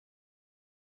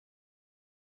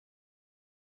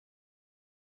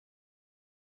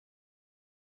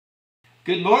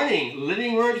Good morning,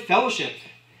 Living Word Fellowship.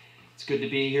 It's good to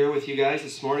be here with you guys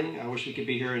this morning. I wish we could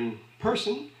be here in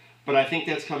person, but I think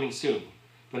that's coming soon.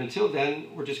 But until then,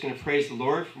 we're just going to praise the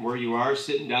Lord from where you are,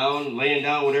 sitting down, laying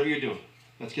down, whatever you're doing.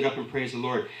 Let's get up and praise the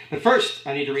Lord. But first,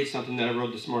 I need to read something that I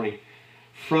wrote this morning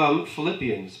from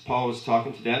Philippians. Paul was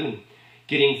talking to them and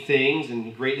getting things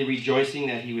and greatly rejoicing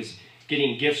that he was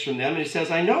getting gifts from them. And it says,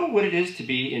 I know what it is to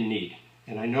be in need,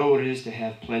 and I know what it is to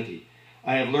have plenty.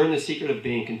 I have learned the secret of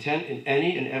being content in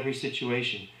any and every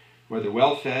situation, whether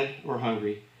well-fed or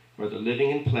hungry, whether living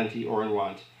in plenty or in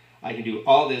want. I can do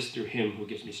all this through him who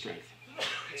gives me strength.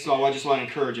 So I just want to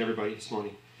encourage everybody this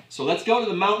morning. So let's go to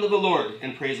the mountain of the Lord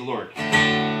and praise the Lord.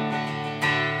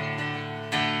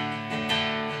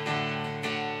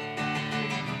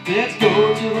 Let's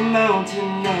go to the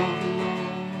mountain of the Lord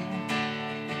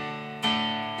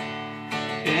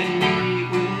and meet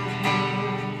with him.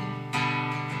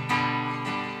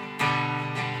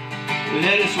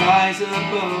 Let us rise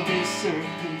above this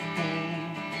earthly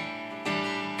pain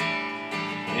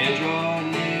and draw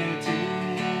near to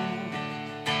him.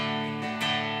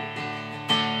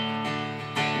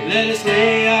 Let us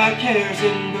lay our cares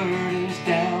and burdens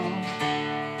down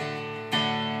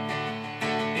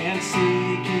and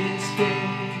seek his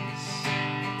face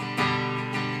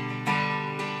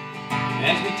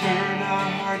as we turn our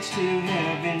hearts to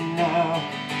heaven now,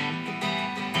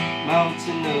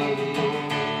 mountain of the Lord.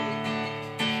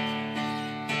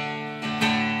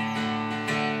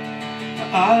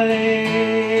 Alleluia,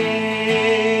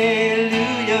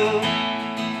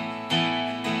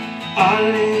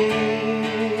 alleluia,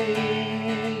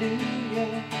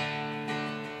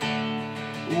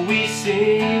 we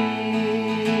sing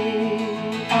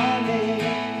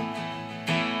alleluia.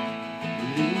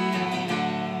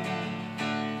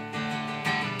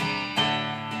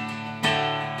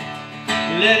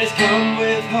 Let us come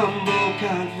with humble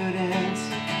confidence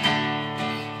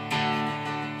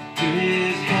to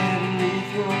his heavenly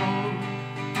throne,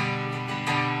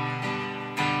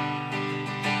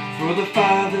 for the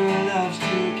Father loves to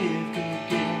give good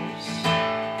gifts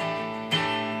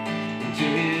to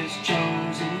his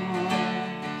chosen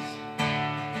ones.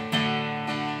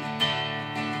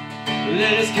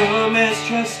 Let us come as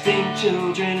trusting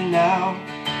children now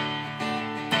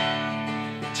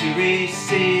to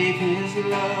receive his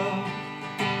love,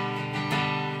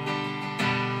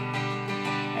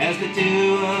 as the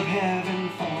dew of heaven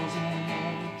falls on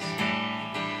us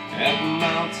at the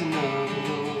mountain of the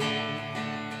Lord.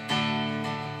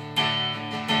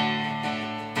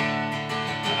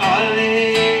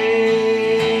 Alleluia,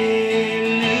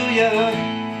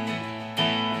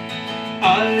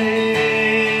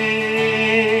 alleluia,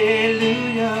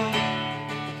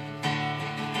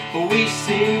 we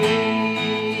sing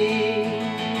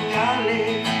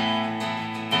alleluia.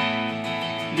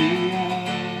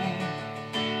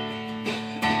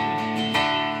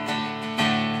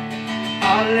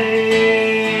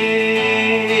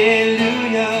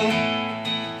 Alleluia,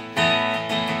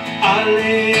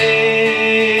 alleluia,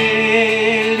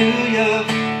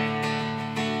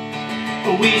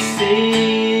 we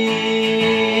sing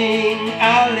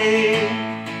alleluia.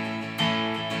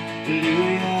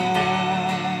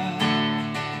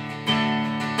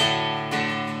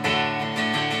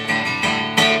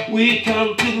 We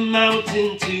come to the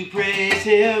mountain to praise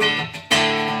him.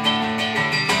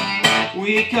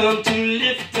 We come to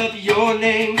lift up your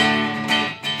name.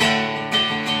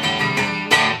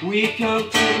 We come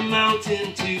to the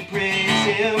mountain to praise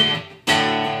him.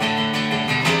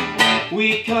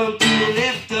 We come to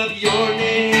lift up your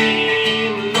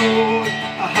name, Lord.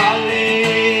 Hallelujah,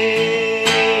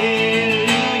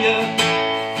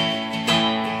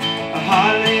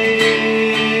 hallelujah,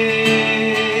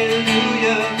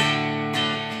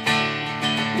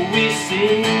 we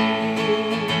sing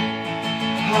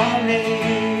hallelujah.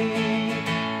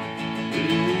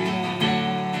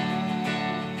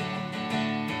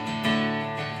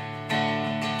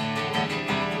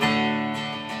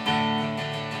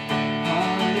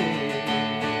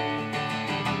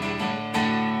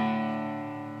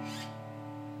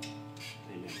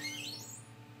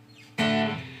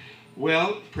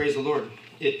 Well, praise the Lord.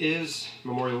 It is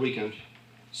Memorial Weekend,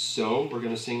 so we're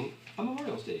going to sing a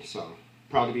Memorial Day song.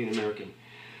 Proud to be an American.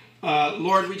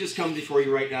 Lord, we just come before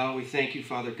you right now. We thank you,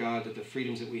 Father God, that the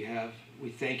freedoms that we have. We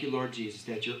thank you, Lord Jesus,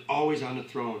 that you're always on the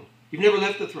throne. You've never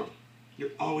left the throne.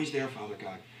 You're always there, Father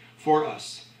God, for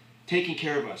us, taking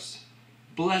care of us,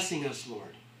 blessing us,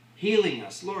 Lord, healing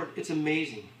us. Lord, it's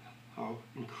amazing how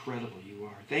incredible you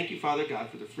are. Thank you, Father God,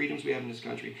 for the freedoms we have in this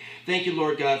country. Thank you,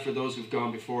 Lord God, for those who've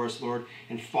gone before us, Lord,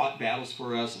 and fought battles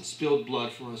for us and spilled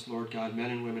blood for us, Lord God,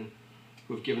 men and women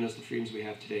who have given us the freedoms we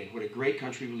have today. What a great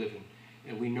country we live in.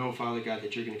 And we know, Father God,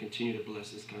 that you're going to continue to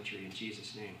bless this country. In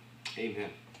Jesus' name,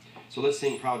 amen. So let's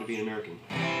sing Proud to Be an American.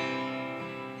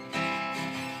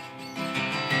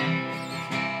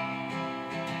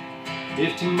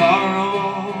 If tomorrow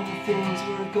all the things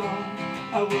were gone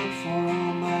I worked for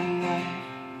all my life,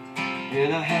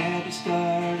 and I had to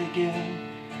start again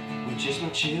with just my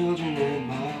children and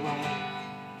my wife,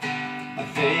 I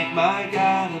thank my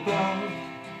God above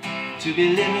to be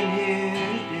living here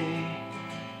today,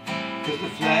 'cause the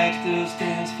flag still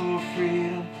stands for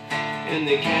freedom, and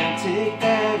they can't take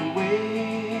that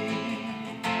away.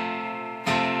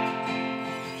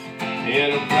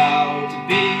 And I'm proud to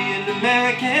be an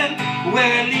American,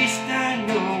 where at least I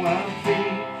know I'm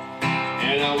free.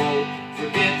 And I won't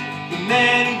forget the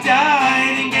man who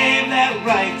died and gave that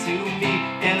right to me.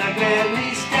 And I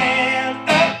gladly stand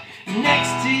up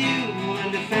next to you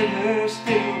and defend her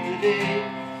still today,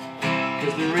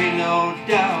 'cause there ain't no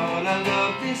doubt I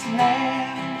love this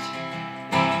land.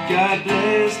 God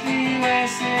bless the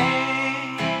USA.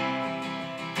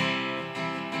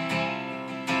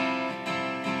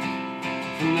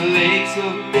 From the lakes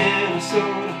of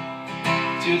Minnesota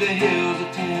to the hills of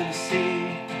Tennessee,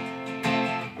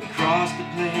 across the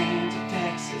plains of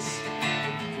Texas,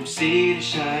 from sea to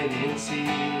shining sea,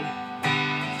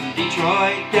 from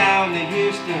Detroit down to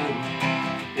Houston,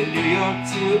 and New York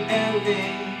to LA.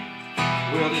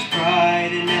 Well, there's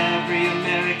pride in every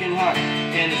American heart,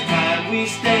 and it's time we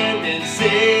stand and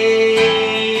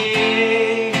say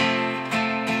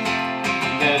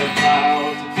that I'm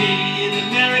proud to be an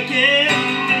American.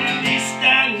 At least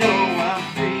I know I'm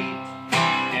free,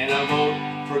 and I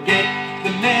won't forget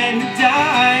the man who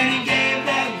died and gave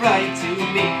that right to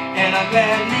me. And I'll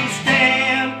gladly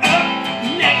stand up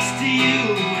next to you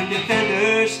and defend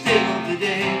her still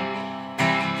today,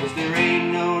 'cause there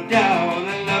ain't no doubt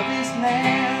I love this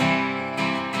land.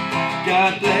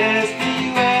 God bless the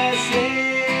USA.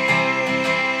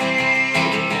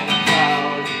 And I'm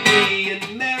proud to be an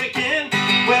American,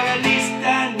 where at least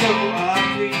I know I'm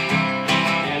free.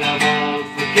 And I won't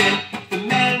forget the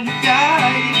man who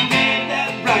died and gave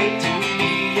that right to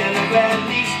me. And I'll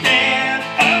gladly stand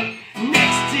up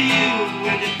next to you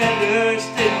and defend her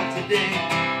still today,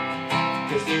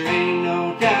 'cause there ain't no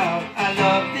doubt I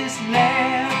love this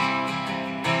land.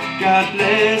 God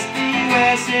bless the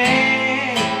USA.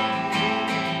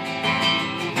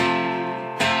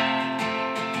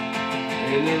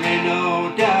 And there ain't no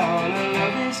doubt I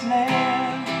love this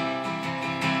land.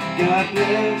 God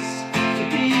bless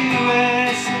the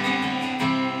USA.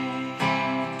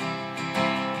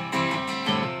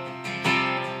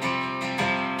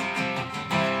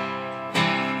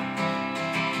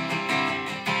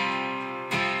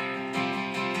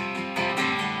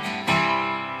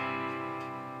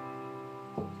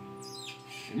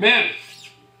 Amen.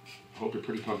 I hope you're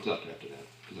pretty pumped up after that,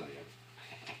 because I am.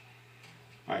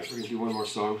 All right, we're going to do one more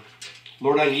song.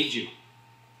 Lord, I need you.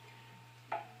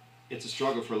 It's a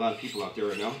struggle for a lot of people out there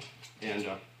right now, and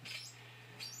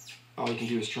all you can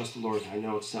do is trust the Lord. I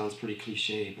know it sounds pretty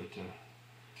cliche, but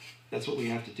that's what we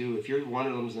have to do. If you're one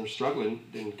of them that are struggling,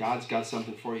 then God's got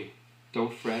something for you.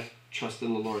 Don't fret. Trust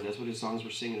in the Lord. That's what his songs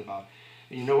were singing about.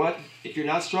 And you know what? If you're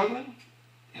not struggling,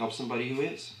 help somebody who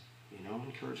is. You know,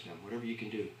 encourage them, whatever you can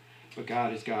do. But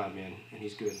God is God, man, and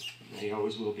he's good, and he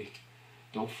always will be.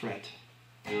 Don't fret.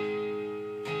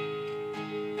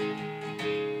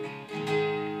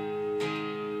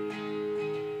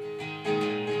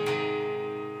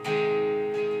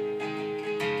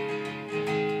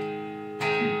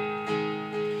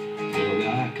 Lord,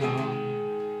 I come,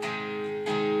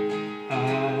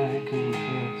 I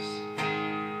confess,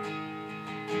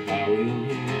 bowing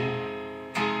here,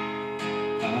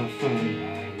 I find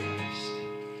my rest.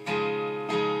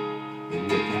 And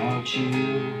without you,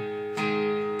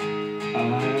 I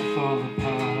fall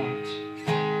apart.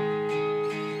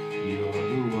 You're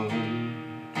the one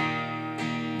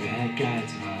that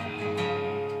guides my heart.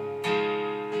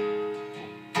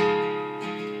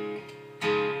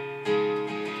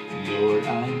 Lord, I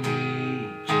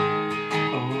need you.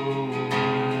 Oh, I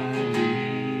need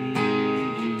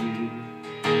you.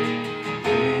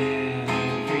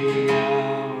 Every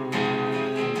hour I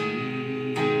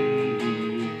need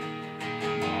you.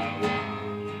 My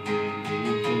one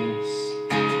defense,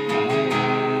 my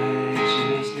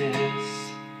righteousness.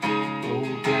 Oh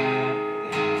God,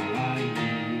 how I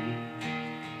need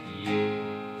you.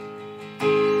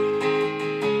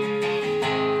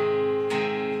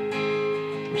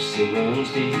 Where sin runs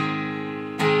deep,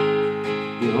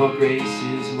 your grace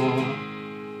is more.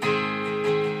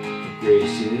 Where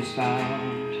grace is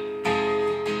found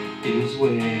is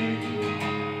where you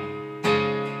are.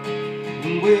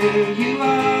 where you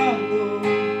are, Lord,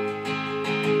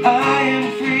 I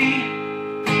am free.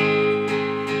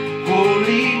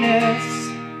 Holiness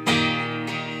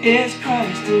is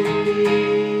Christ in me.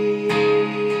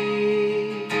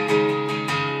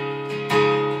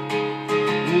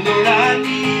 Lord, I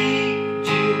need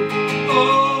you.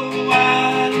 Oh,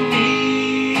 I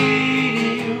need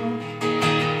you.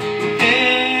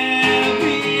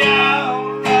 Every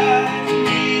hour I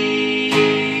need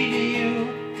you.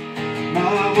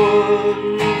 My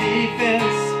one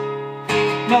defense,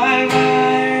 my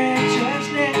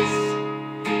righteousness.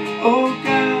 Oh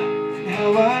God,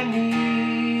 how I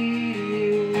need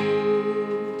you.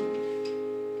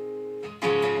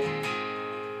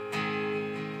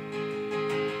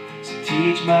 So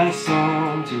teach my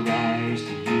song to rise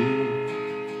to you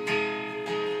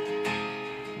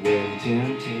when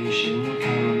temptation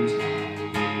comes my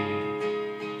way.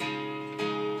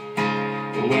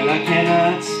 But when I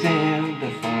cannot stand to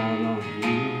follow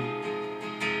you,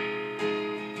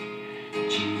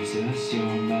 Jesus,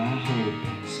 you're my hope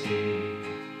and stay.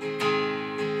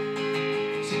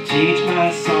 So teach my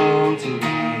song to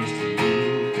rise to you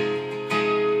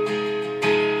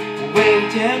when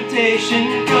temptation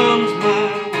comes my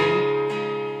way.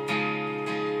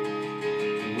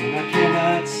 When I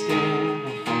cannot stand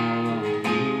to follow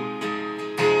you,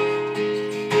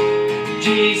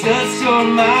 Jesus, you're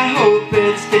my hope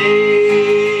and stay.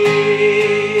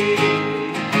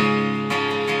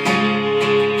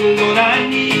 Lord, I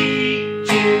need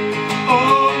you.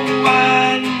 Oh,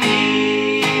 I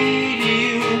need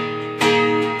you.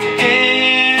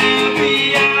 Every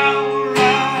hour I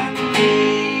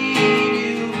need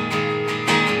you.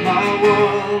 My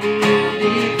one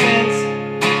defense,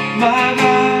 my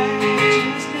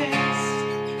righteousness.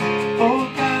 Oh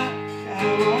God,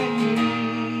 how I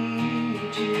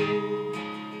need you.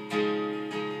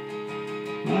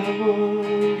 My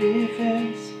one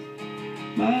defense,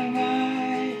 my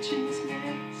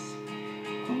righteousness.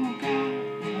 Oh God,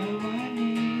 how I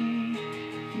need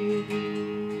you.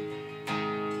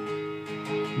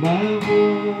 My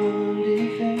one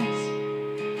defense,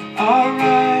 our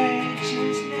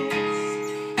righteousness.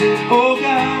 Oh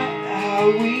God, how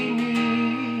we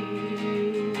need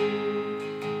you.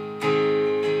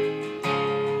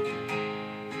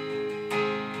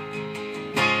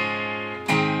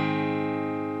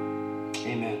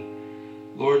 Amen.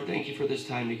 Lord, thank you for this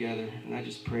time together, and I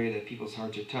just pray that people's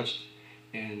hearts are touched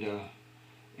and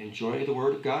enjoy the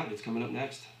Word of God that's coming up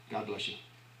next. God bless you.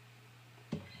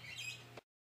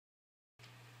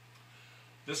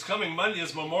 This coming Monday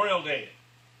is Memorial Day.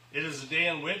 It is a day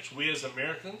in which we as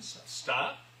Americans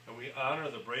stop and we honor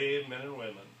the brave men and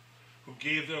women who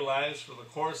gave their lives for the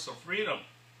cause of freedom.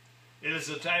 It is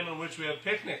a time in which we have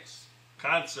picnics,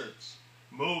 concerts,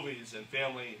 movies, and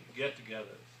family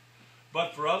get-togethers.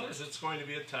 But for others, it's going to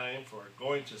be a time for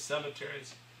going to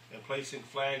cemeteries and placing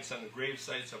flags on the grave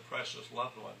sites of precious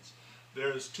loved ones.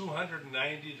 There's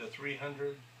 290 to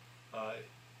 300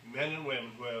 men and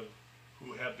women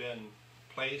who have been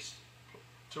placed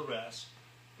to rest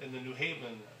in the New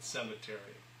Haven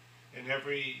Cemetery. And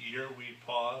every year we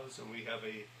pause and we have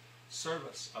a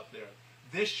service up there.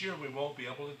 This year we won't be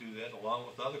able to do that along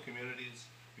with other communities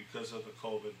because of the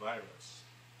COVID virus.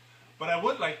 But I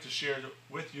would like to share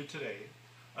with you today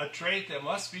a trait that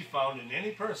must be found in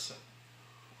any person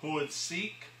who would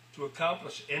seek to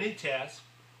accomplish any task,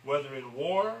 whether in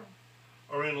war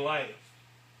or in life.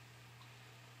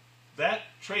 That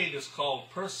trait is called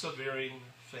persevering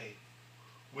faith.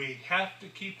 We have to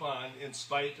keep on in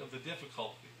spite of the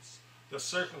difficulties, the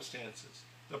circumstances,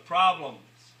 the problems,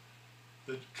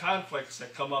 the conflicts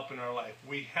that come up in our life.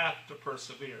 We have to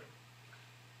persevere.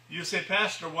 You say,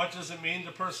 Pastor, what does it mean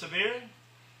to persevere?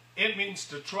 It means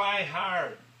to try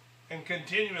hard and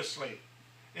continuously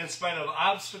in spite of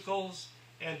obstacles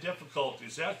and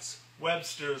difficulties. That's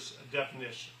Webster's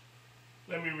definition.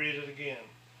 Let me read it again.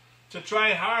 To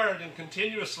try hard and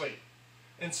continuously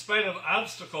in spite of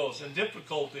obstacles and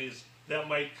difficulties that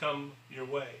might come your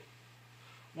way.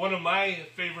 One of my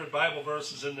favorite Bible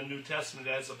verses in the New Testament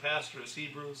as a pastor is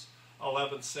Hebrews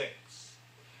 11:6.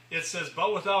 It says,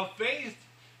 but without faith,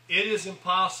 it is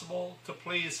impossible to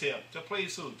please him. To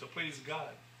please who? To please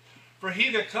God. For he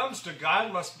that comes to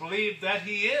God must believe that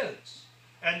he is,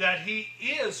 and that he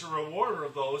is a rewarder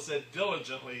of those that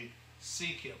diligently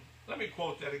seek him. Let me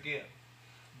quote that again.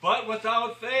 But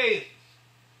without faith,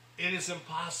 it is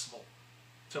impossible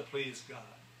to please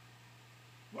God.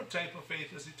 What type of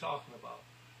faith is he talking about?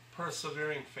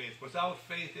 Persevering faith. Without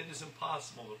faith, it is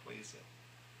impossible to please him.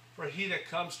 For he that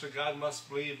comes to God must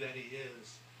believe that he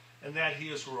is, and that he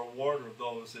is a rewarder of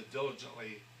those that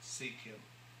diligently seek him.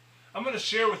 I'm going to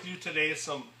share with you today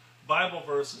some Bible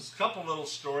verses, a couple little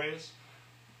stories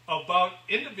about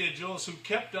individuals who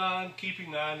kept on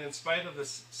keeping on in spite of the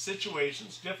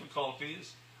situations,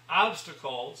 difficulties,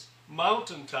 obstacles,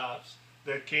 mountaintops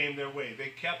that came their way. They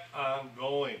kept on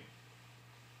going.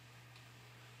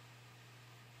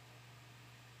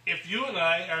 If you and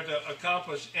I are to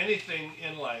accomplish anything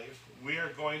in life, we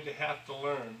are going to have to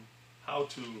learn how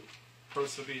to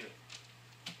persevere.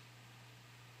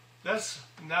 That's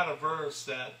not a verse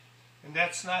and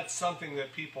that's not something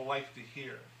that people like to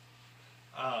hear.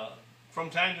 From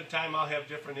time to time, I'll have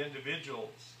different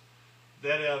individuals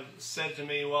that have said to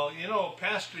me, well, you know,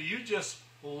 Pastor, you just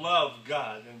love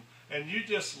God, and you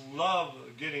just love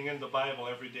getting in the Bible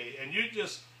every day, and you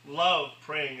just love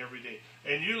praying every day,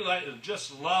 and you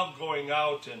just love going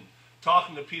out and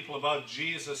talking to people about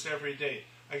Jesus every day.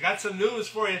 I got some news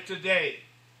for you today.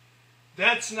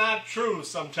 That's not true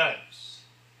sometimes.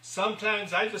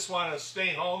 Sometimes I just want to stay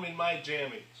home in my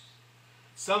jammies.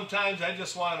 Sometimes I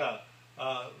just want to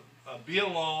be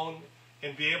alone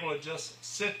and be able to just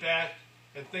sit back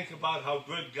and think about how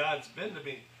good God's been to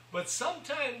me. But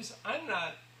sometimes I'm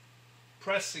not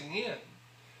pressing in.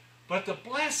 But the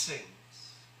blessings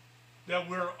that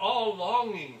we're all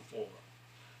longing for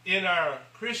in our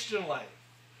Christian life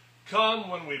come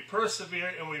when we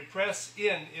persevere and we press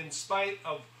in spite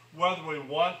of whether we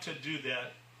want to do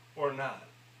that or not.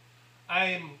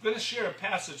 I'm going to share a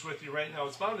passage with you right now.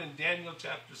 It's found in Daniel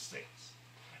chapter 6.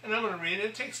 And I'm going to read it.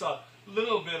 It takes a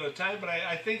little bit of time, but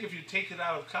I think if you take it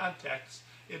out of context,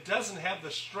 it doesn't have the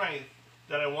strength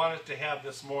that I want it to have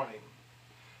this morning.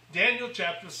 Daniel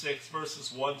chapter 6,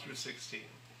 verses 1 through 16.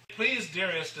 It pleased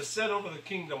Darius to set over the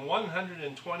kingdom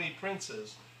 120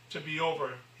 princes to be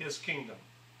over his kingdom.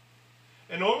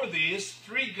 And over these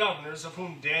 3 governors, of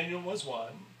whom Daniel was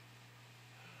one,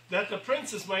 that the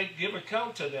princes might give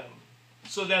account to them,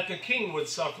 so that the king would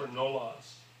suffer no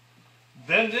loss.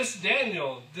 Then this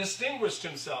Daniel distinguished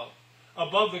himself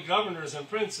above the governors and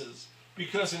princes,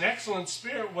 because an excellent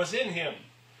spirit was in him,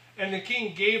 and the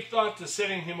king gave thought to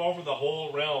setting him over the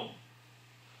whole realm.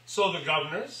 So the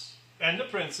governors and the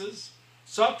princes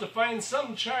sought to find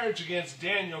some charge against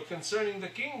Daniel concerning the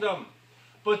kingdom,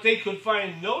 but they could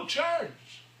find no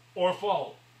charge or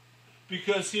fault,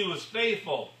 because he was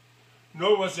faithful,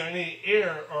 nor was there any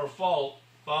error or fault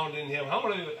found in him.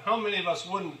 How many of us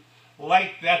wouldn't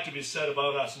like that to be said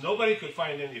about us? Nobody could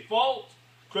find any fault,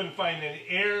 couldn't find any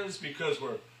errors, because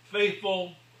we're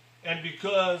faithful and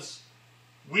because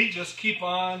we just keep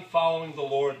on following the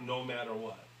Lord no matter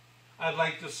what. I'd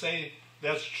like to say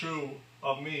that's true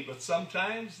of me, but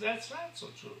sometimes that's not so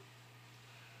true.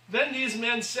 Then these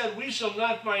men said, we shall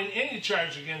not find any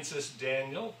charge against this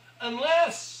Daniel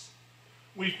unless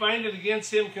we find it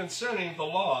against him concerning the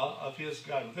law of his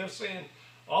God. They're saying,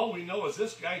 all we know is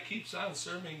this guy keeps on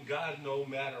serving God no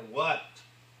matter what.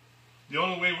 The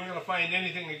only way we're going to find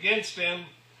anything against him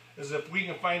is if we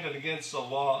can find it against the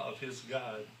law of his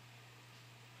God.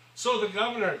 So the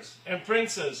governors and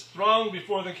princes thronged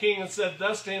before the king and said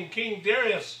thus to him, King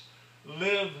Darius,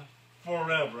 live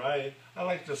forever. I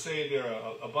like to say there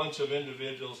are a bunch of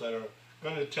individuals that are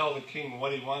going to tell the king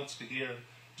what he wants to hear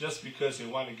just because they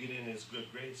want to get in his good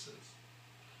graces.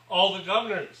 All the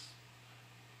governors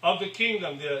of the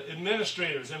kingdom, the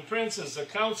administrators and princes, the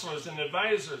counselors and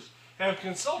advisors, have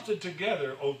consulted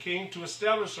together, O king, to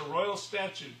establish a royal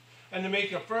statute and to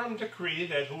make a firm decree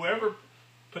that whoever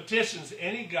petitions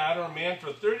any god or man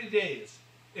for 30 days,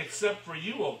 except for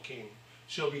you, O king,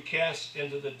 shall be cast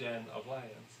into the den of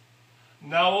lions.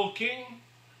 Now, O king,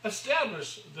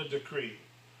 establish the decree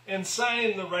and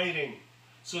sign the writing,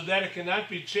 so that it cannot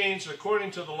be changed according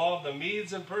to the law of the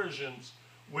Medes and Persians,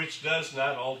 which does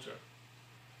not alter.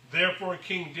 Therefore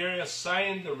King Darius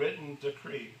signed the written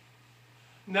decree.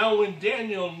 Now when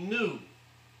Daniel knew,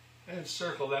 and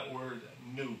circle that word,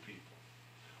 knew, people.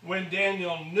 When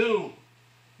Daniel knew,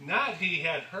 not he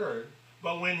had heard,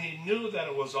 but when he knew that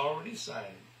it was already signed,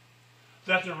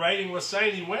 that the writing was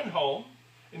signed, he went home,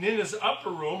 and in his upper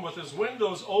room, with his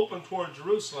windows open toward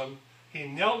Jerusalem, he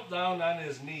knelt down on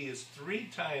his knees 3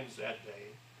 times that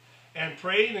day, and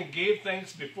prayed and gave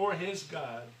thanks before his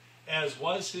God, as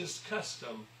was his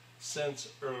custom since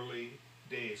early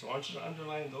days. I want you to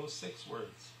underline those 6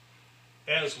 words.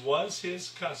 As was his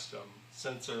custom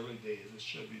since early days. It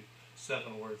should be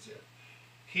 7 words there.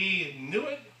 He knew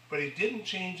it, but he didn't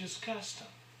change his custom.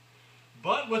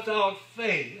 But without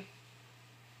faith,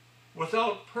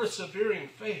 without persevering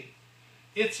faith,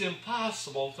 it's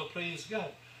impossible to please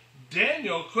God.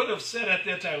 Daniel could have said at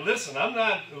that time, listen, I'm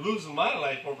not losing my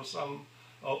life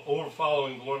over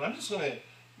following the Lord. I'm just going to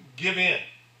give in.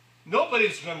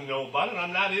 Nobody's going to know about it.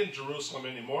 I'm not in Jerusalem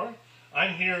anymore.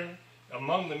 I'm here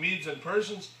among the Medes and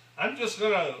Persians. I'm just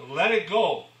going to let it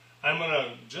go. I'm going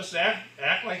to just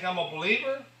act like I'm a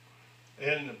believer,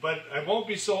 but I won't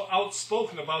be so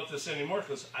outspoken about this anymore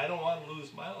because I don't want to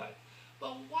lose my life.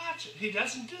 But watch it. He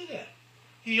doesn't do that.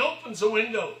 He opens the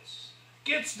windows,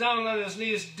 gets down on his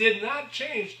knees, did not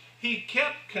change. He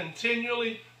kept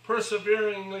continually,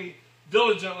 perseveringly,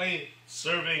 diligently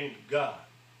serving God.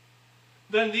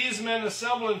 Then these men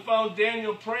assembled and found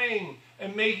Daniel praying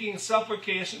and making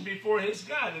supplication before his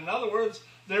God. In other words,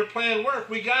 their plan worked.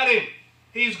 We got him.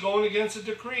 He's going against a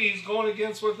decree. He's going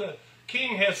against what the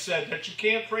king has said, that you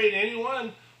can't pray to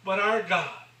anyone but our God.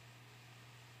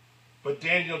 But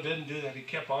Daniel didn't do that. He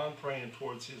kept on praying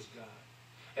towards his God.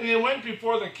 And he went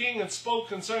before the king and spoke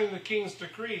concerning the king's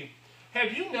decree.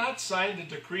 Have you not signed a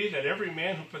decree that every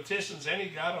man who petitions any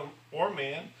god or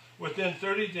man within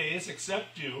 30 days,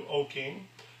 except you, O king,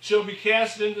 shall be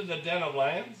cast into the den of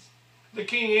lions? The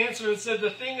king answered and said, the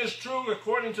thing is true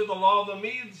according to the law of the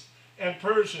Medes and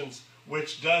Persians,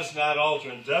 which does not alter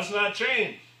and does not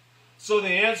change. So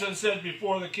they answered and said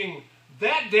before the king,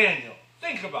 that Daniel,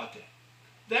 think about that.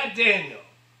 That Daniel,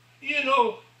 you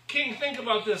know, king, think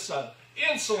about this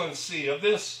insolency of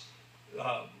this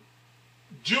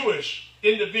Jewish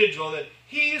individual, that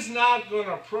he's not going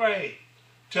to pray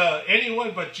to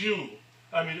anyone but you.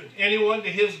 I mean, anyone to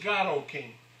his God, O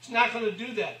king. He's not going to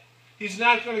do that. He's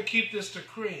not going to keep this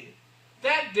decree.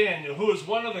 That Daniel, who is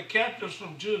one of the captives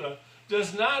from Judah,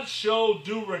 does not show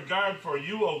due regard for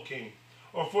you, O king,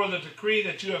 or for the decree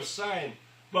that you have signed,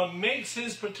 but makes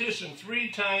his petition 3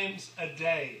 times a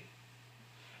day.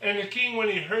 And the king, when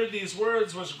he heard these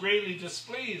words, was greatly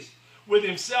displeased with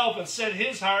himself and set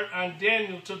his heart on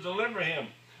Daniel to deliver him.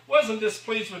 Wasn't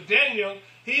displeased with Daniel.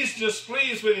 He's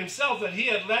displeased with himself that he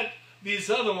had let these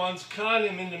other ones con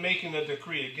him into making a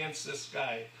decree against this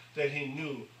guy that he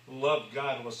knew loved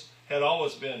God, had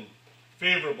always been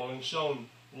favorable and shown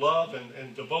love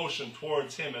and devotion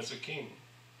towards him as a king.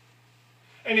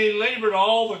 And he labored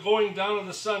all the going down of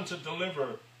the sun to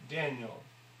deliver Daniel.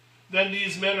 Then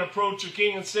these men approached the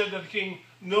king and said to the king,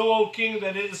 know, O king,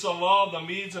 that it is a law of the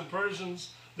Medes and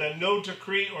Persians that no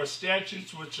decree or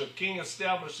statutes which a king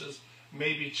establishes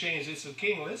may be changed. They said,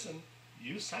 king, listen,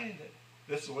 you signed it.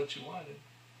 This is what you wanted.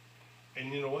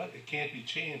 And you know what? It can't be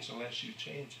changed unless you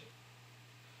change it.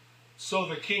 So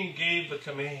the king gave the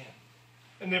command.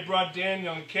 And they brought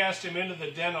Daniel and cast him into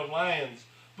the den of lions.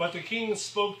 But the king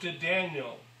spoke to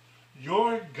Daniel,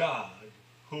 your God,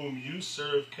 whom you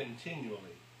serve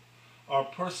continually, or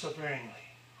perseveringly,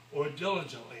 or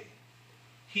diligently,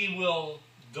 he will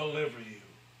deliver you.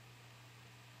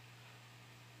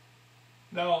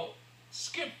 Now,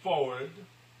 skip forward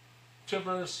to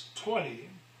verse 20.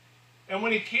 And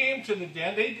when he came to the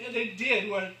den, they did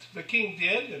what the king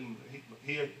did, and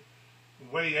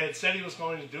what he had said he was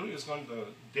going to do.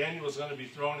 Daniel was going to be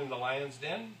thrown in the lion's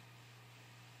den.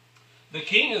 The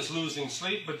king is losing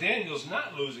sleep, but Daniel's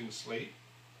not losing sleep.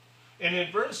 And in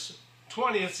verse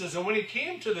 20 it says, and when he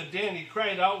came to the den, he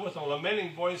cried out with a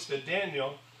lamenting voice to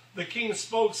Daniel. The king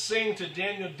spoke, saying to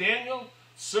Daniel, Daniel,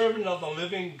 servant of the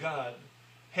living God,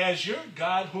 has your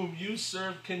God, whom you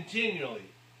serve continually,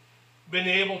 been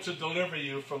able to deliver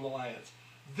you from the lions?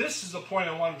 This is the point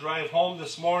I want to drive home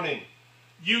this morning.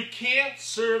 You can't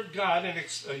serve God, and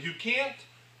you can't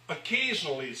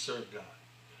occasionally serve God.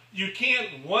 You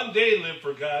can't one day live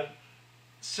for God,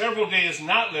 several days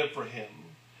not live for him,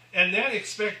 and then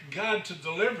expect God to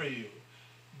deliver you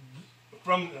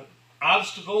from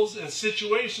obstacles and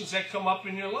situations that come up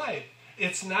in your life.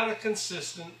 It's not a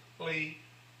consistently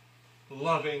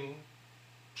loving,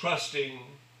 trusting,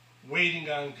 waiting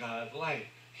on God life.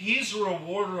 He's a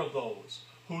rewarder of those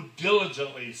who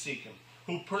diligently seek him,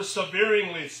 who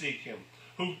perseveringly seek him,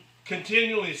 who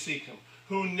continually seek him,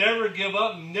 who never give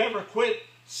up, never quit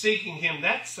seeking him.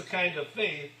 That's the kind of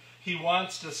faith he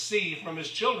wants to see from his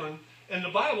children. And the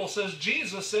Bible says,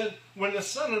 Jesus said, when the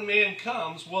Son of Man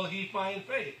comes, will he find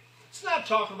faith? It's not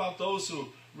talking about those who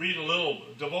read a little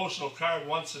devotional card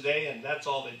once a day and that's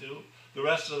all they do. The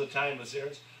rest of the time is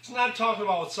theirs. It's not talking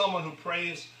about someone who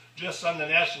prays just on the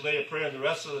National Day of Prayer and the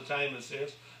rest of the time is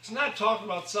theirs. It's not talking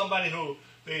about somebody who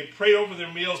they pray over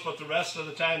their meals, but the rest of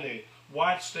the time they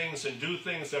watch things and do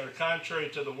things that are contrary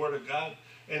to the Word of God,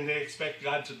 and they expect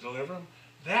God to deliver them.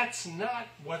 That's not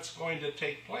what's going to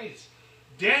take place.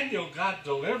 Daniel got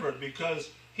delivered because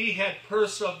he had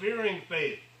persevering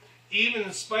faith. Even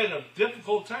in spite of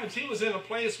difficult times, he was in a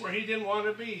place where he didn't want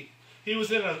to be. He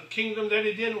was in a kingdom that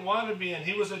he didn't want to be in.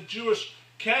 He was a Jewish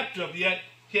captive, yet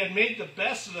he had made the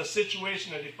best of the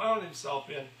situation that he found himself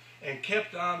in. and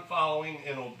kept on following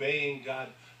and obeying God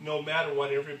no matter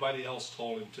what everybody else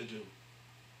told him to do.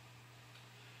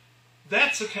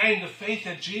 That's the kind of faith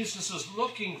that Jesus is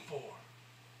looking for.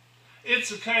 It's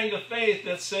the kind of faith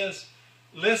that says,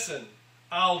 listen,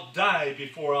 I'll die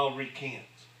before I'll recant.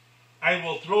 I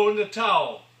will throw in the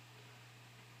towel.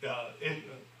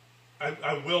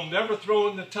 I will never throw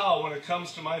in the towel when it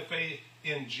comes to my faith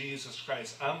in Jesus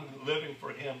Christ. I'm living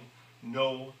for him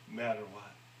no matter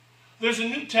what. There's a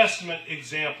New Testament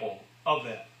example of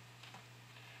that.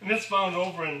 And it's found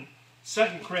over in 2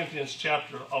 Corinthians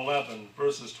chapter 11,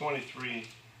 verses 23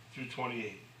 through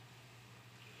 28.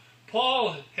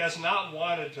 Paul has not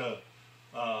wanted to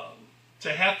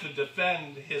have to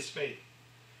defend his faith.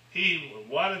 He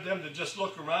wanted them to just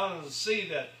look around and see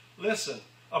that, listen,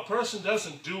 a person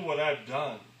doesn't do what I've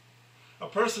done. A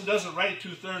person doesn't write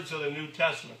 2/3 of the New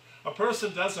Testament. A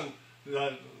person doesn't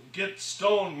get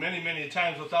stoned many, many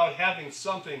times without having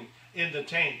something in the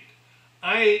tank.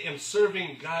 I am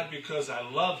serving God because I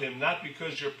love him, not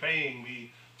because you're paying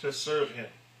me to serve him.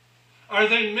 Are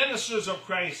they ministers of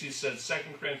Christ, he said,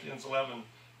 2 Corinthians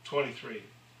 11:23.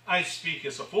 I speak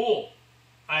as a fool.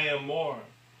 I am more.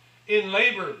 In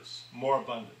labors, more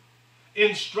abundant.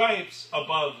 In stripes,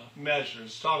 above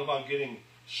measures. Talk about getting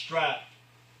strapped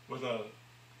with a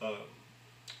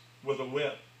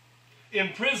whip.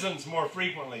 In prisons, more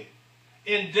frequently.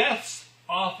 In deaths,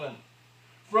 often.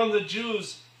 From the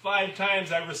Jews, 5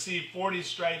 times I received 40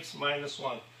 stripes minus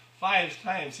 1. 5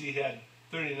 times he had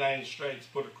 39 stripes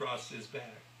put across his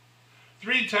back.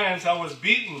 3 times I was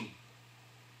beaten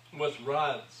with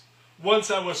rods.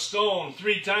 Once I was stoned.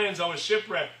 3 times I was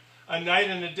shipwrecked. A night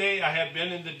and a day I have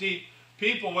been in the deep.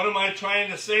 People, what am I trying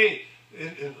to say?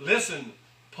 Listen,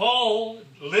 Paul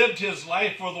lived his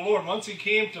life for the Lord. Once he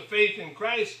came to faith in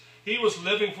Christ, he was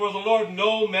living for the Lord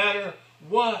no matter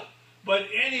what. But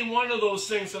any one of those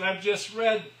things that I've just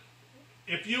read,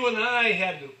 if you and I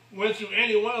had went through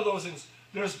any one of those things,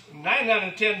 there's 9 out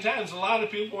of 10 times a lot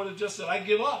of people would have just said, I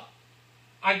give up.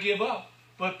 I give up.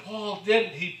 But Paul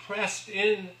didn't. He pressed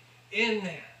in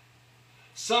there.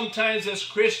 Sometimes as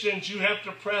Christians, you have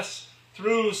to press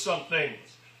through some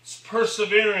things. It's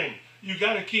persevering. You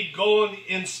got to keep going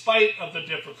in spite of the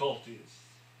difficulties.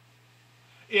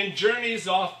 In journeys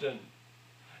often.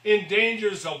 In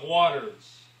dangers of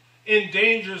waters. In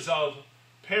dangers of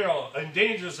peril. In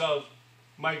dangers of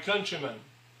my countrymen.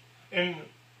 In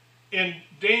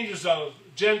dangers of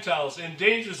Gentiles. In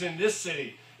dangers in this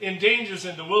city. In dangers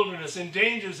in the wilderness. In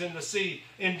dangers in the sea.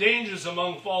 In dangers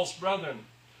among false brethren.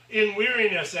 In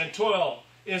weariness and toil.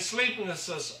 In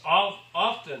sleeplessness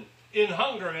often. In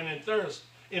hunger and in thirst.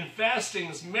 In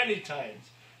fastings many times.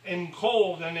 In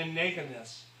cold and in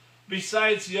nakedness.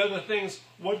 Besides the other things,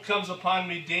 what comes upon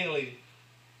me daily?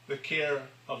 The care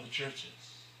of the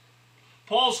churches.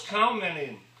 Paul's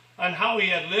commenting on how he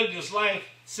had lived his life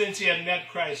since he had met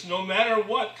Christ. No matter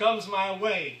what comes my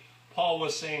way, Paul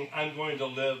was saying, I'm going to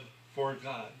live for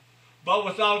God. But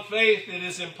without faith, it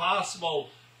is impossible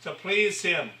to please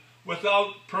him.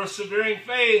 Without persevering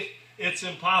faith, it's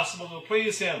impossible to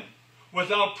please him.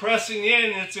 Without pressing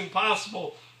in, it's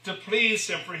impossible to please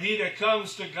him. For he that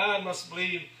comes to God must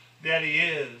believe that he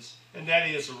is, and that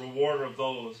he is a rewarder of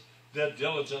those that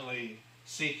diligently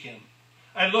seek him.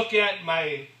 I look at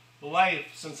my life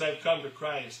since I've come to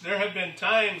Christ. There have been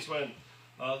times when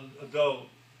the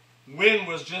wind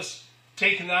was just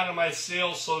taken out of my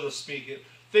sails, so to speak.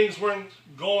 Things weren't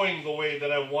going the way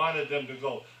that I wanted them to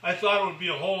go. I thought it would be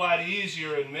a whole lot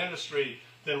easier in ministry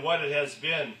than what it has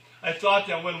been. I thought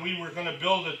that when we were going to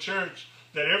build a church,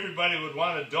 that everybody would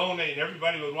want to donate, and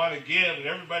everybody would want to give, and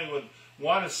everybody would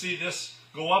want to see this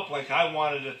go up like I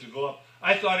wanted it to go up.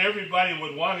 I thought everybody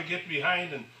would want to get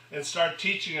behind and start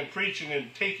teaching and preaching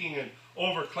and taking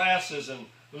over classes and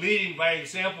leading by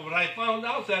example. But I found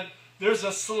out that there's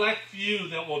a select few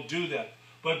that will do that.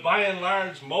 But by and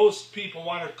large, most people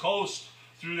want to coast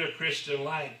through their Christian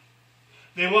life.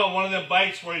 They want one of them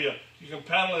bikes where you can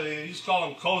pedal. They used to call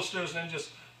them coasters, and then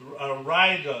just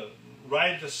ride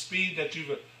the speed that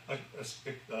you've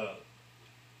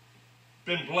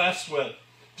been blessed with.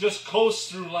 Just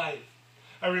coast through life.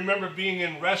 I remember being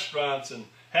in restaurants and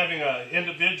having an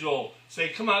individual say,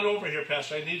 come on over here,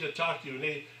 Pastor, I need to talk to you. And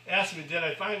they asked me, did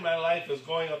I find my life as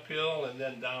going uphill and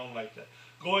then down like that?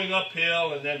 Going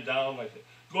uphill and then down like that.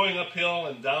 Going uphill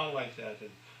and down like that.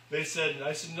 And I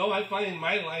said, no, I find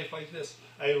my life like this.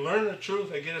 I learn the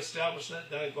truth, I get established in that,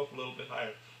 then I go up a little bit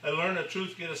higher. I learn the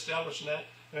truth, get established in that,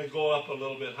 and I go up a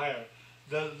little bit higher.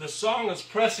 The song is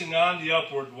pressing on the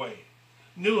upward way.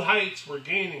 New heights we're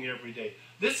gaining every day.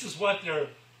 This is what they're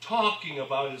talking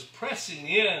about, is pressing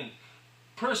in,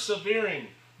 persevering,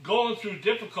 going through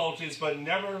difficulties, but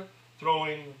never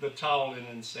throwing the towel in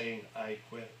and saying, I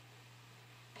quit.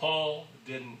 Paul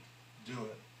didn't do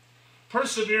it.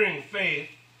 Persevering faith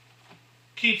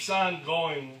keeps on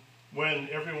going when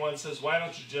everyone says, why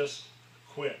don't you just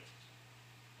quit?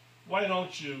 Why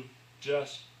don't you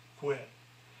just quit?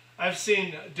 I've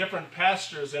seen different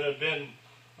pastors that have been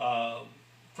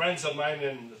friends of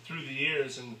mine through the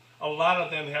years, and a lot of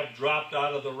them have dropped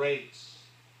out of the race.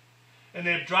 And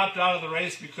they've dropped out of the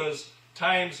race because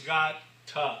times got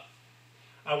tough.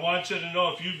 I want you to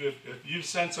know, if you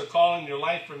sense a call in your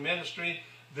life for ministry,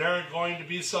 there are going to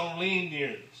be some lean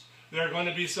years. There are going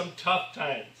to be some tough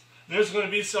times. There's going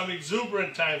to be some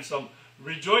exuberant times, some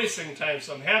rejoicing times,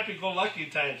 some happy-go-lucky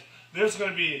times. There's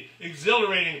going to be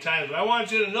exhilarating times. But I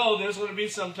want you to know there's going to be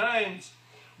some times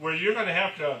where you're going to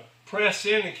have to press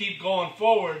in and keep going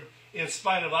forward in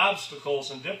spite of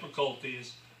obstacles and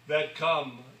difficulties that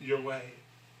come your way.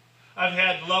 I've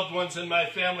had loved ones in my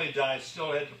family die.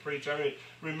 Still had to preach. I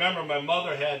remember my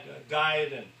mother had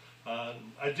died, and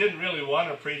I didn't really want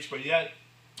to preach, but yet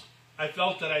I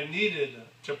felt that I needed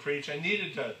to preach. I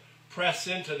needed to press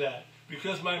into that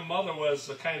because my mother was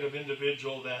the kind of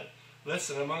individual that,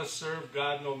 listen, I'm going to serve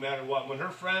God no matter what. When her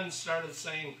friends started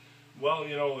saying, well,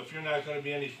 you know, if you're not going to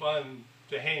be any fun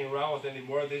to hang around with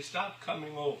anymore, they stopped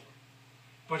coming over.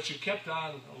 But she kept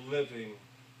on living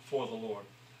for the Lord.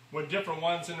 When different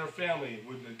ones in her family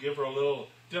would give her a little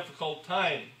difficult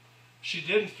time, she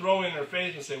didn't throw in her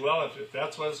faith and say, well, if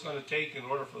that's what it's going to take in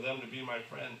order for them to be my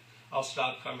friend, I'll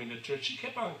stop coming to church. She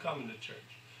kept on coming to church.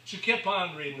 She kept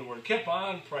on reading the Word, kept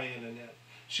on praying in that.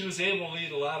 She was able to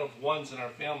lead a lot of ones in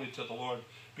our family to the Lord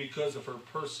because of her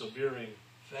persevering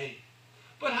faith.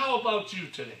 But how about you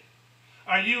today?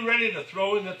 Are you ready to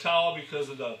throw in the towel because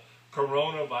of the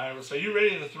coronavirus? Are you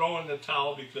ready to throw in the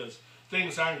towel because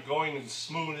things aren't going as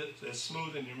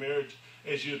smooth in your marriage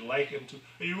as you'd like them to?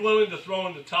 Are you willing to throw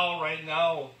in the towel right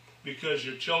now because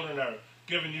your children are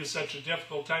giving you such a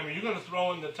difficult time? Are you going to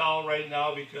throw in the towel right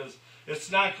now because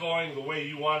it's not going the way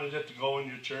you wanted it to go in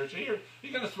your church? Are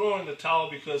you going to throw in the towel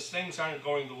because things aren't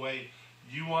going the way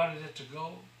you wanted it to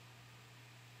go?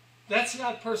 That's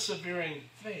not persevering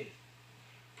faith.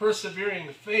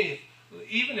 Persevering faith,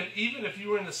 even if you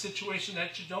were in a situation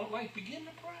that you don't like, begin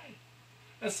to pray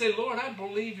and say, Lord, I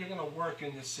believe you're going to work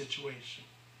in this situation.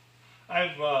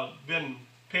 I've been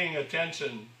paying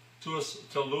attention to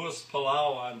Louis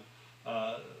Palau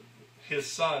on his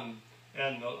son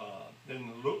and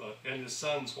his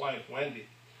son's wife, Wendy.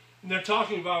 And they're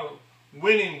talking about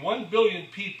winning 1 billion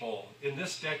people in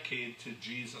this decade to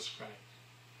Jesus Christ.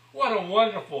 What a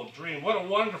wonderful dream. What a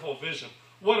wonderful vision.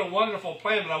 What a wonderful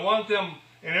plan. But I want them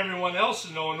and everyone else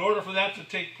to know, in order for that to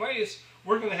take place,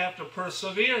 we're going to have to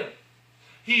persevere.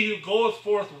 He who goeth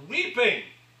forth weeping,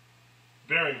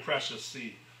 bearing precious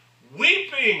seed.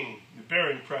 Weeping,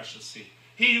 bearing precious seed.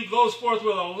 He who goes forth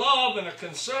with a love and a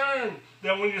concern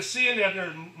that when you're seeing that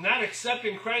they're not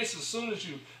accepting Christ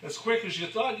as quick as you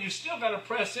thought, you still got to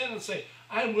press in and say,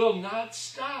 I will not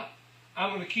stop. I'm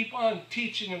going to keep on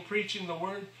teaching and preaching the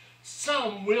word.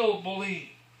 Some will believe.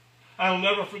 I'll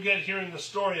never forget hearing the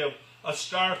story of a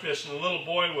starfish, and a little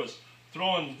boy was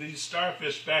throwing these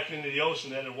starfish back into the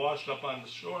ocean that had washed up on the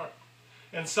shore.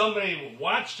 And somebody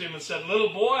watched him and said,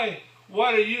 little boy,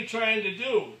 what are you trying to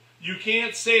do? You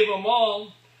can't save them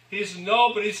all. He said,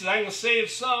 no, but he said, I'm going to save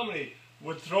some. And he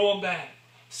would throw them back.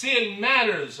 See, it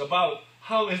matters about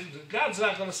how, God's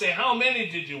not going to say, how many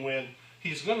did you win?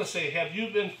 He's going to say, have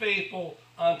you been faithful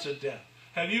unto death?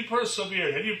 Have you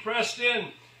persevered? Have you pressed in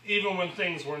even when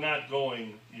things were not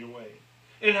going your way?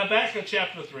 In Habakkuk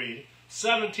chapter 3,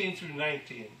 17 through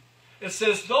 19, it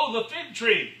says, though the fig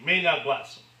tree may not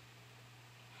blossom,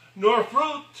 nor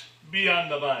fruit be on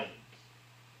the vine,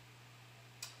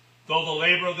 though the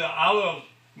labor of the olive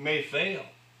may fail,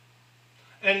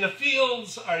 and the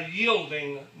fields are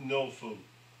yielding no food,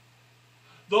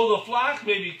 though the flock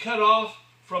may be cut off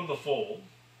from the fold,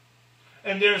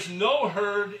 and there's no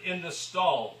herd in the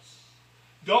stalls.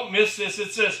 Don't miss this.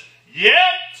 It says,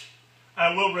 yet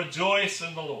I will rejoice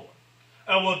in the Lord.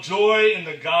 I will joy in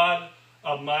the God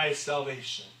of my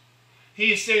salvation.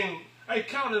 He's saying, I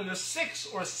counted the 6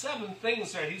 or 7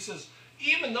 things there. He says,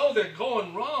 even though they're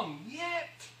going wrong, yet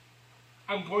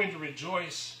I'm going to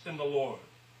rejoice in the Lord.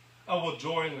 I will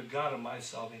joy in the God of my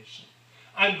salvation.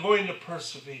 I'm going to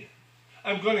persevere.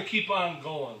 I'm going to keep on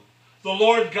going. The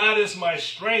Lord God is my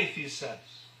strength, he says.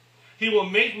 He will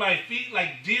make my feet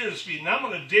like deer's feet. And I'm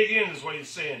going to dig in, is what he's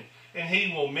saying. And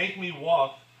he will make me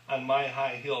walk on my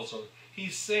high hills. So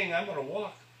he's saying I'm going to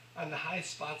walk on the high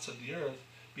spots of the earth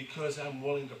because I'm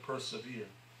willing to persevere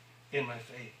in my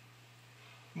faith.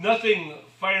 Nothing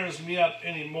fires me up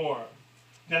anymore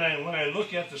than when I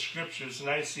look at the scriptures and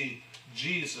I see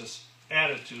Jesus'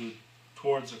 attitude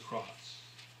towards the cross.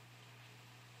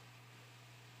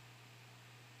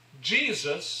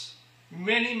 Jesus,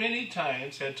 many, many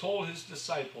times, had told his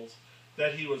disciples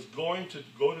that he was going to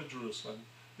go to Jerusalem.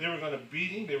 They were going to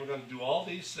beat him. They were going to do all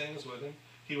these things with him.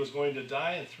 He was going to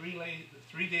die, and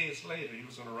 3 days later, he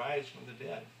was going to rise from the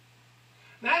dead.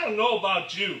 Now, I don't know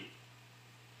about you,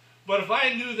 but if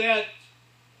I knew that's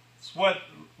what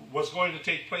was going to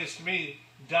take place to me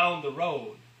down the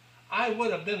road, I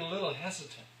would have been a little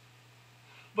hesitant.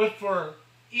 But for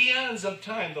eons of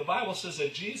time, the Bible says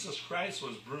that Jesus Christ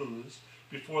was bruised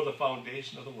before the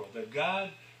foundation of the world. That God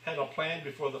had a plan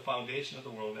before the foundation of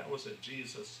the world. That was that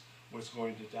Jesus was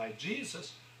going to die.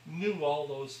 Jesus knew all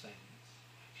those things.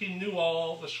 He knew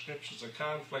all the scriptures, the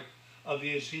conflict of the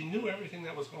age. He knew everything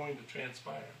that was going to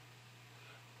transpire.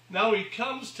 Now he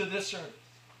comes to this earth.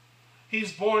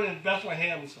 He's born in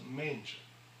Bethlehem's manger.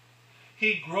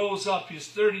 He grows up. He's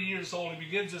 30 years old. He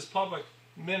begins his public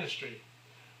ministry.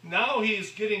 Now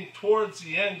he's getting towards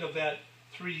the end of that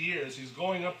 3 years. He's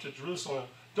going up to Jerusalem.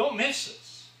 Don't miss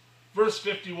this. Verse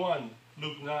 51,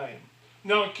 Luke 9.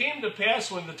 Now it came to pass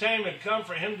when the time had come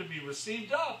for him to be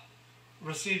received up.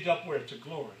 Received up where? To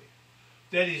glory.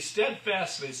 That he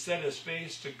steadfastly set his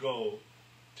face to go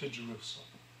to Jerusalem.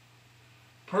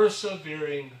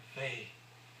 Persevering faith.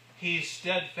 He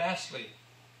steadfastly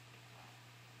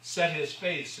set his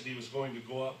face that he was going to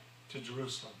go up to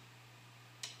Jerusalem.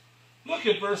 Look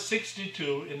at verse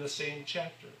 62 in the same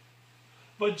chapter.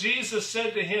 But Jesus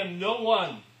said to him, no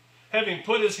one, having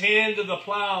put his hand to the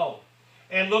plow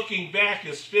and looking back,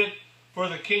 is fit for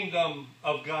the kingdom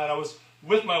of God. I was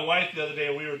with my wife the other day,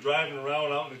 and we were driving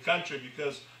around out in the country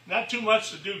because not too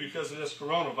much to do because of this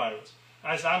coronavirus.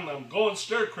 I said, I'm going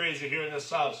stir crazy here in this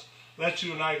house. Let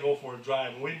you and I go for a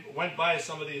drive. And we went by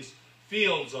some of these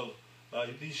fields of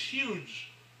these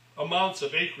huge amounts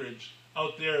of acreage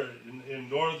out there in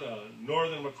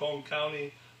northern Macomb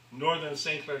County, northern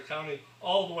St. Clair County,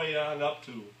 all the way on up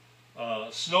to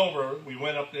Snover. We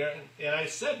went up there, and I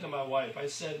said to my wife,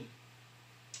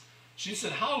 she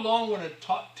said, how long would it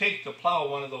take to plow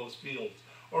one of those fields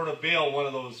or to bale one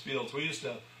of those fields? We used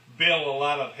to bale a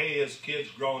lot of hay as kids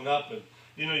growing up, and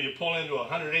you pull into a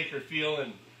 100-acre field,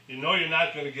 and you know you're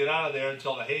not going to get out of there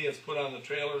until the hay is put on the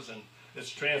trailers and it's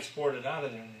transported out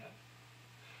of there.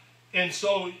 And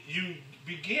so you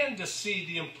begin to see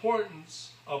the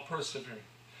importance of persevering,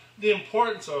 the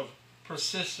importance of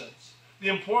persistence, the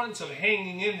importance of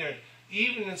hanging in there,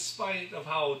 even in spite of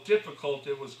how difficult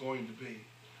it was going to be.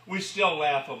 We still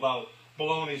laugh about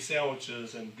bologna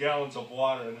sandwiches and gallons of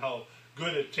water and how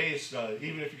good it tastes,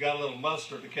 even if you got a little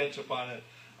mustard or ketchup on it,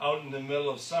 out in the middle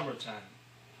of summertime.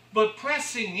 But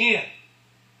pressing in,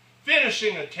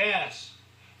 finishing a task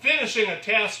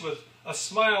with a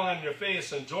smile on your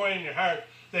face and joy in your heart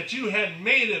that you had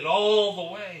made it all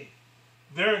the way.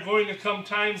 There are going to come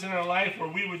times in our life where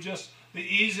the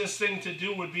easiest thing to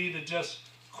do would be to just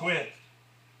quit.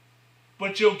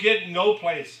 But you'll get no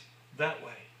place that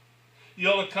way.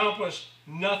 You'll accomplish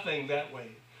nothing that way.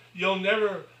 You'll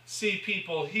never see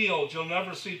people healed. You'll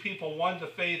never see people won to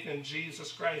faith in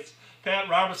Jesus Christ. Pat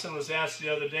Robertson was asked the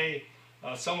other day,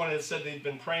 someone had said they'd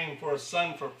been praying for a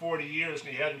son for 40 years and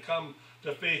he hadn't come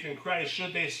to faith in Christ.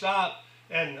 Should they stop?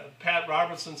 And Pat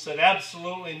Robertson said,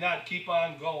 absolutely not. Keep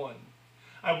on going.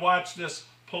 I watched this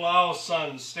Palau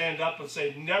son stand up and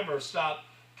say, never stop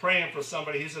praying for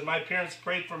somebody. He said, my parents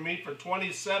prayed for me for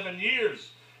 27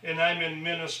 years and I'm in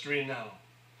ministry now.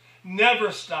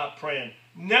 Never stop praying.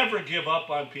 Never give up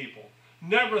on people.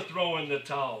 Never throw in the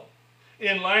towel.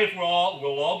 In life, we'll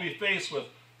all be faced with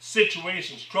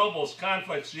situations, troubles,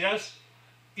 conflicts, yes,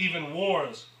 even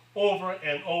wars. Over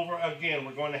and over again,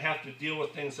 we're going to have to deal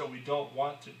with things that we don't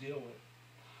want to deal with.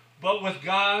 But with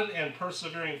God and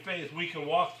persevering faith, we can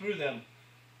walk through them,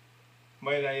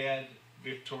 might I add,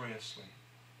 victoriously.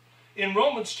 In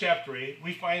Romans chapter 8,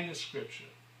 we find this scripture.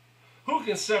 Who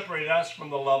can separate us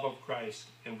from the love of Christ?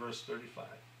 In verse 35.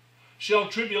 Shall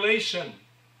tribulation,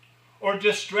 or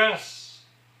distress,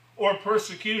 or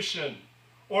persecution,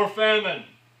 or famine,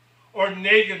 or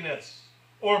nakedness,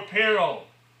 or peril,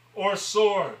 or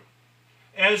sword?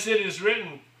 As it is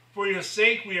written, for your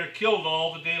sake we are killed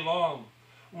all the day long.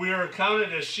 We are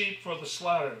accounted as sheep for the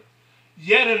slaughter.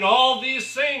 Yet in all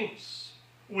these things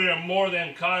we are more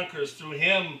than conquerors through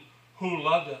him who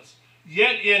loved us.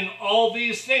 Yet in all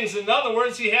these things, in other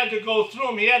words, he had to go through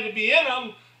them. He had to be in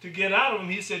them to get out of them.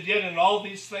 He said, yet in all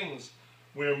these things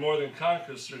we are more than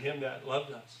conquerors through him that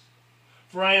loved us.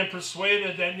 For I am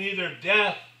persuaded that neither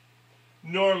death,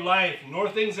 nor life, nor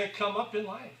things that come up in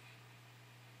life,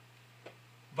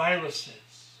 viruses,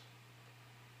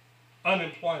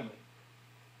 unemployment,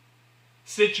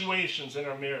 situations in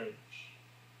our marriage,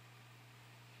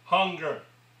 hunger,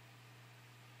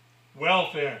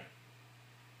 welfare,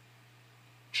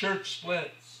 church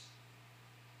splits,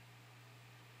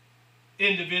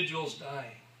 individuals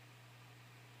dying.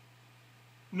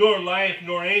 Nor life,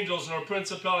 nor angels, nor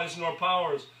principalities, nor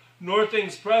powers, nor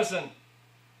things present,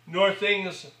 nor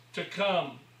things to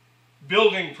come,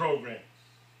 building programs,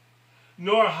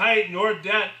 nor height, nor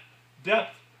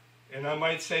depth, and I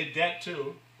might say debt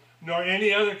too, nor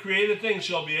any other created thing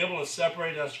shall be able to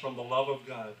separate us from the love of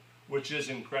God, which is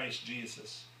in Christ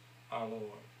Jesus our Lord.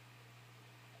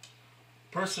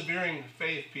 Persevering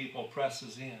faith, people,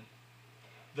 presses in.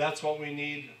 That's what we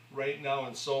need right now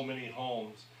in so many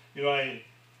homes. You know, I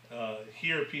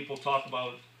hear people talk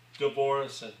about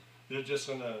divorce and they're just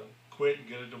going to quit and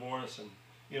get a divorce and,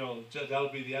 you know, that'll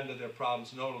be the end of their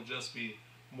problems. No, it'll just be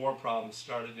more problems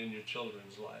started in your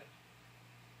children's life.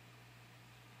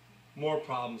 More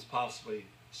problems possibly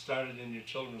started in your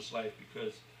children's life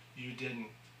because you didn't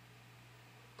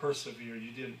persevere,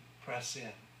 you didn't press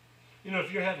in. You know,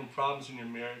 if you're having problems in your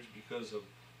marriage because of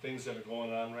things that are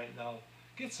going on right now,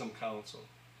 get some counsel.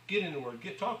 Get in the Word.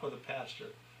 Talk with a pastor.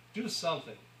 Do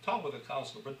something. Talk with a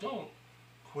counselor, but don't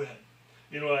quit.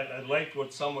 You know, I liked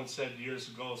what someone said years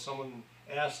ago. Someone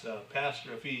asked a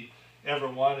pastor if he ever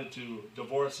wanted to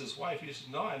divorce his wife. He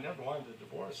said, no, I never wanted to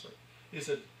divorce her. He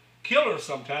said, kill her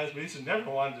sometimes, but he said, never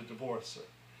wanted to divorce her.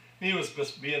 And he was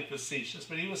just being facetious,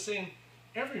 but he was saying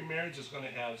every marriage is going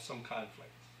to have some conflicts.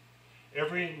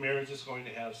 Every marriage is going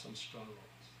to have some struggles.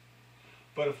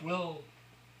 But if we'll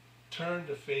turn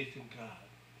to faith in God,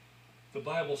 the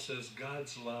Bible says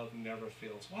God's love never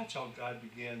fails. Watch how God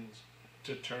begins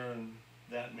to turn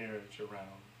that marriage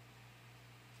around.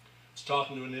 I was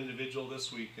talking to an individual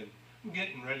this week, and I'm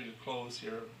getting ready to close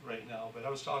here right now, but I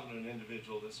was talking to an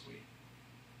individual this week.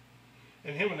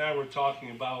 And him and I were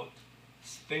talking about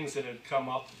things that had come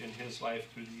up in his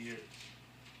life through the years.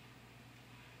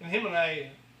 And him and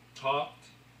I talked.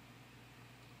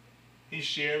 He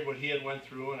shared what he had went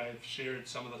through, and I've shared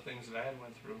some of the things that I had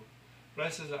went through. But I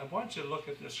said, I want you to look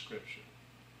at this scripture.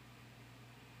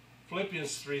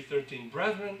 Philippians 3:13,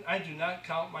 brethren, I do not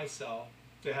count myself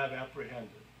to have apprehended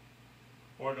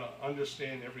or to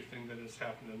understand everything that has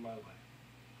happened in my life.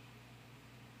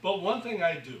 But one thing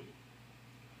I do,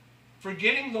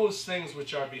 forgetting those things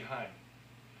which are behind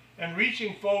and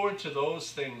reaching forward to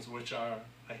those things which are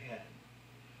ahead,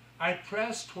 I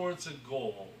press towards a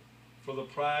goal for the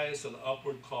prize of the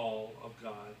upward call of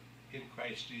God in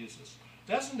Christ Jesus.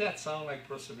 Doesn't that sound like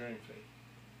persevering faith?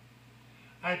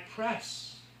 I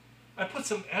press. I put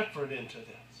some effort into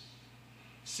this.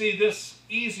 See, this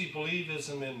easy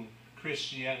believism in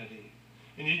Christianity,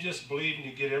 and you just believe and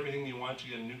you get everything you want.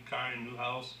 You get a new car, a new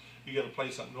house. You get a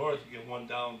place up north. You get one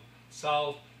down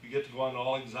south. You get to go on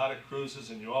all exotic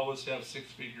cruises, and you always have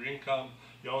six-figure income.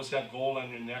 You always have gold on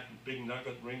your neck, big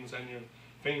nugget rings on your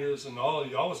fingers, and all.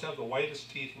 You always have the whitest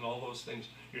teeth and all those things.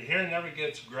 Your hair never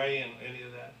gets gray and any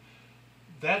of that.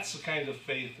 That's the kind of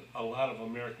faith a lot of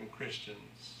American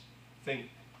Christians think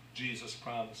Jesus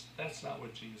promised. That's not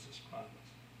what Jesus promised.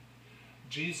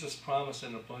 Jesus promised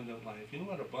an abundant life. You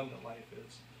know what abundant life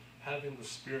is? Having the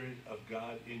Spirit of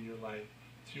God in your life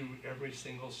through every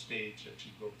single stage that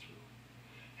you go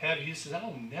through. He says,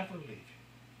 I'll never leave you.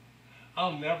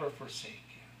 I'll never forsake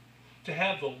you. To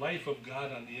have the life of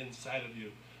God on the inside of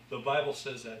you. The Bible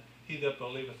says that he that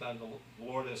believeth on the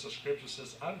Lord, as the scripture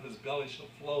says, out of his belly shall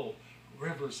flow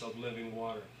rivers of living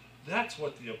water. That's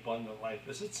what the abundant life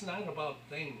is. It's not about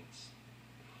things.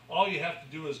 All you have to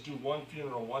do is do one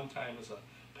funeral one time as a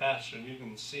pastor, and you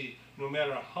can see no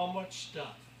matter how much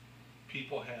stuff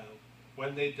people have,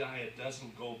 when they die, it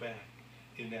doesn't go back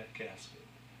in that casket.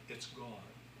 It's gone.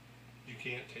 You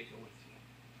can't take it with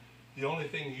you. The only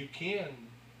thing you can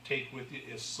take with you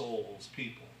is souls,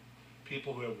 people.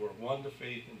 People who were won to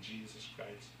faith in Jesus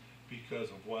Christ because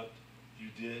of what you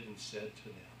did and said to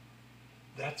them.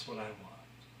 That's what I want.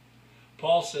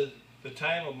 Paul said, the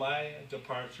time of my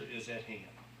departure is at hand.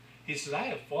 He said, I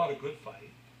have fought a good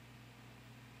fight.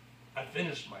 I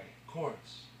finished my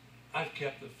course. I've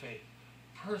kept the faith.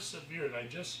 Persevered. I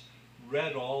just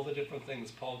read all the different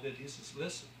things Paul did. He says,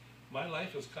 listen, my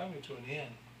life is coming to an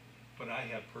end, but I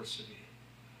have persevered.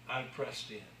 I've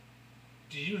pressed in.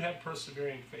 Do you have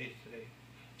persevering faith today?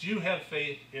 Do you have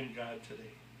faith in God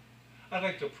today? I'd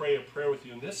like to pray a prayer with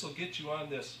you, and this will get you on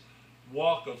this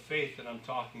walk of faith that I'm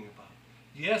talking about.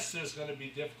 Yes, there's going to be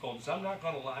difficulties. I'm not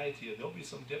going to lie to you. There'll be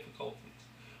some difficulties.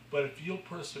 But if you'll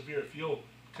persevere, if you'll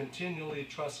continually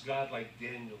trust God like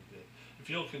Daniel did, if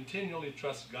you'll continually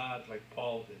trust God like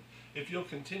Paul did, if you'll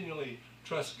continually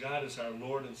trust God as our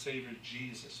Lord and Savior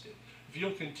Jesus did, if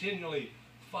you'll continually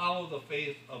follow the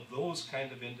faith of those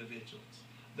kind of individuals.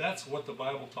 That's what the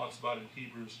Bible talks about in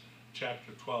Hebrews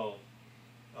chapter 12,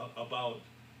 about,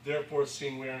 therefore,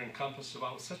 seeing we are encompassed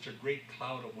about with such a great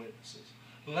cloud of witnesses,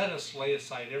 let us lay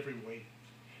aside every weight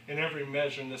and every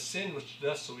measure and the sin which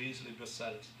does so easily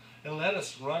beset us, and let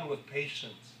us run with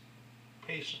patience,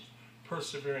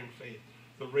 persevering faith,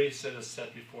 the race that is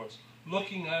set before us,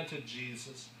 looking unto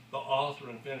Jesus, the author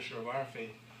and finisher of our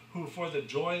faith, who for the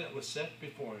joy that was set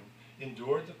before him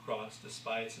endured the cross,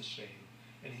 despised the shame,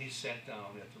 and he sat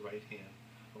down at the right hand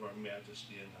of our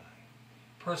majesty and high.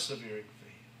 Persevering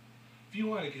faith. If you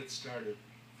want to get started,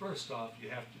 first off, you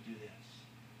have to do this.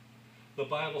 The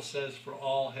Bible says, for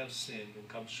all have sinned and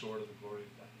come short of the glory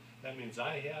of God. That means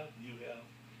I have, you have,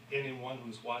 anyone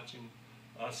who's watching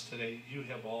us today, you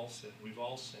have all sinned. We've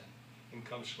all sinned and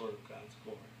come short of God's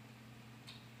glory.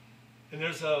 And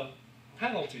there's a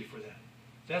penalty for that.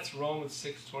 That's Romans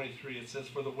 6:23. It says,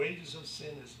 for the wages of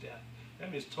sin is death.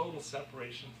 That means total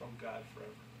separation from God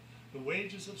forever. The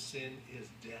wages of sin is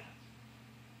death.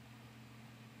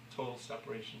 Total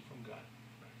separation from God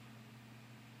forever.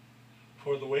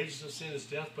 For the wages of sin is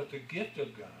death, but the gift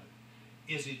of God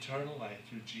is eternal life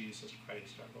through Jesus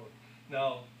Christ our Lord.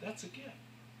 Now, that's a gift.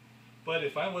 But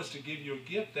if I was to give you a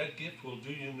gift, that gift will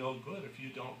do you no good if you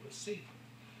don't receive it.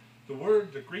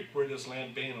 The Greek word is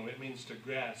lambano. It means to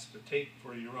grasp, to take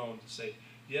for your own, to say,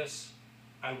 yes,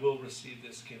 I will receive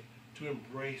this gift, to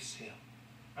embrace him.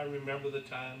 I remember the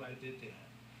time I did that,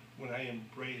 when I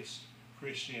embraced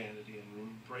Christianity and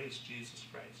embraced Jesus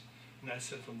Christ. And I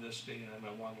said, from this day on,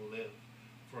 I want to live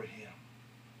for him.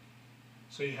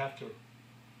 So you have to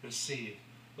receive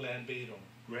lambano,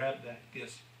 grab that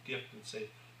gift and say,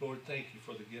 Lord, thank you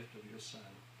for the gift of your Son.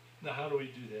 Now, how do we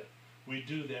do that? We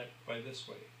do that by this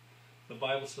way. The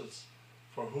Bible says,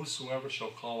 for whosoever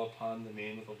shall call upon the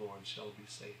name of the Lord shall be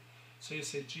saved. So you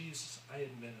say, Jesus, I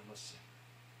admit I'm a sinner.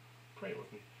 Pray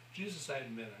with me. Jesus, I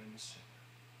admit I'm a sinner.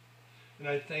 And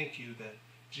I thank you that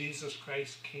Jesus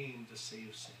Christ came to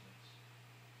save sinners.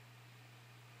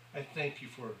 I thank you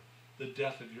for the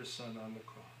death of your Son on the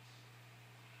cross.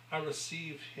 I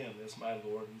receive him as my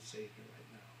Lord and Savior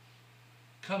right now.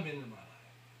 Come into my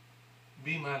life.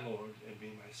 Be my Lord and be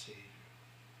my Savior.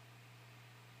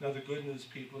 Now the good news,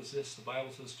 people, is this. The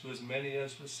Bible says, to as many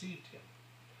as received him,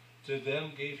 to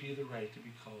them gave he the right to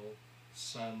be called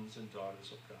sons and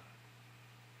daughters of God.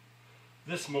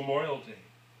 This Memorial Day,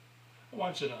 I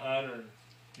want you to honor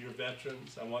your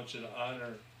veterans. I want you to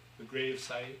honor the grave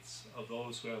sites of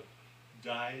those who have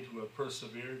died, who have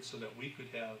persevered, so that we could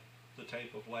have the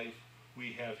type of life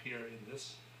we have here in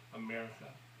this America.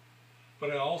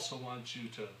 But I also want you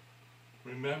to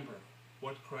remember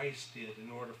what Christ did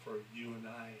in order for you and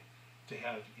I to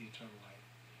have eternal life.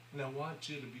 And I want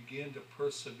you to begin to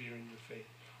persevere in your faith.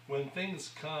 When things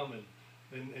come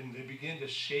and they begin to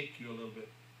shake you a little bit,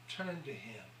 turn to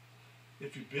him.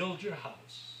 If you build your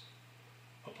house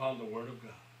upon the Word of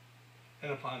God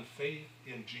and upon faith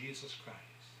in Jesus Christ,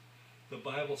 the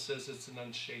Bible says it's an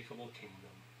unshakable kingdom.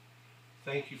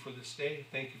 Thank you for this day.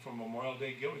 Thank you for Memorial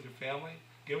Day. Get with your family,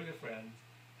 get with your friends,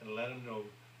 and let them know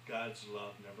God's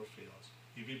love never fails.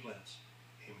 You be blessed.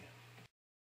 Amen.